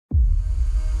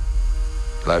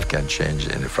Life can change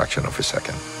in a fraction of a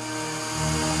second.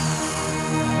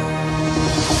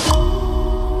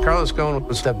 Carlos Ghosn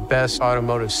was the best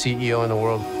automotive CEO in the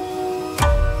world.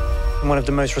 One of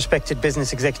the most respected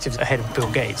business executives ahead of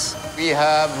Bill Gates. We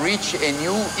have reached a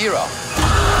new era.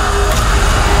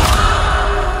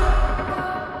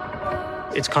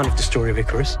 It's kind of the story of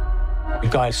Icarus. The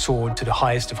guy soared to the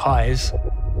highest of highs,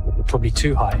 probably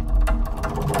too high.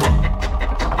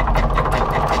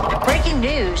 Breaking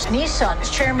news, Nissan's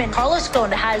chairman Carlos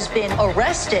Ghosn has been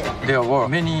arrested. There were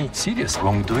many serious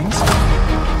wrongdoings.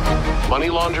 Money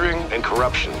laundering and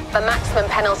corruption. The maximum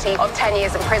penalty of 10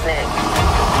 years in prison.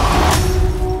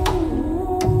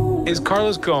 Is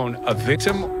Carlos Ghosn a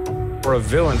victim or a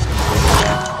villain?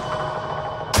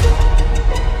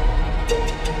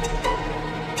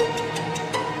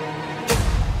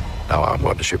 Now I'm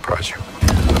going to surprise you.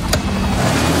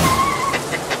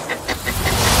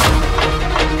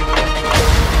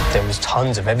 There was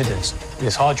tons of evidence.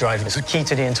 This hard drive is the key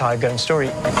to the entire Ghosn story.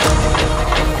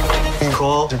 He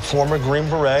called the former Green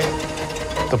Beret.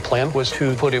 The plan was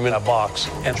to put him in a box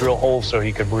and drill holes so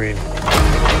he could breathe.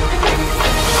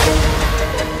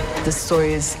 The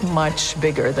story is much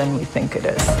bigger than we think it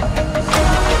is.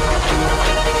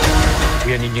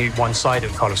 We only knew one side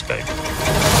of Carlos Ghosn.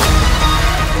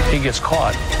 He gets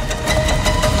caught.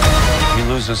 He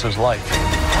loses his life.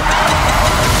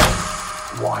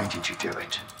 Why did you do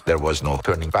it? There was no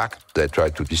turning back. They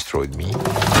tried to destroy me.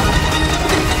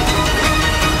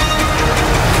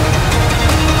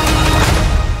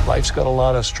 Life's got a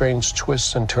lot of strange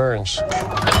twists and turns.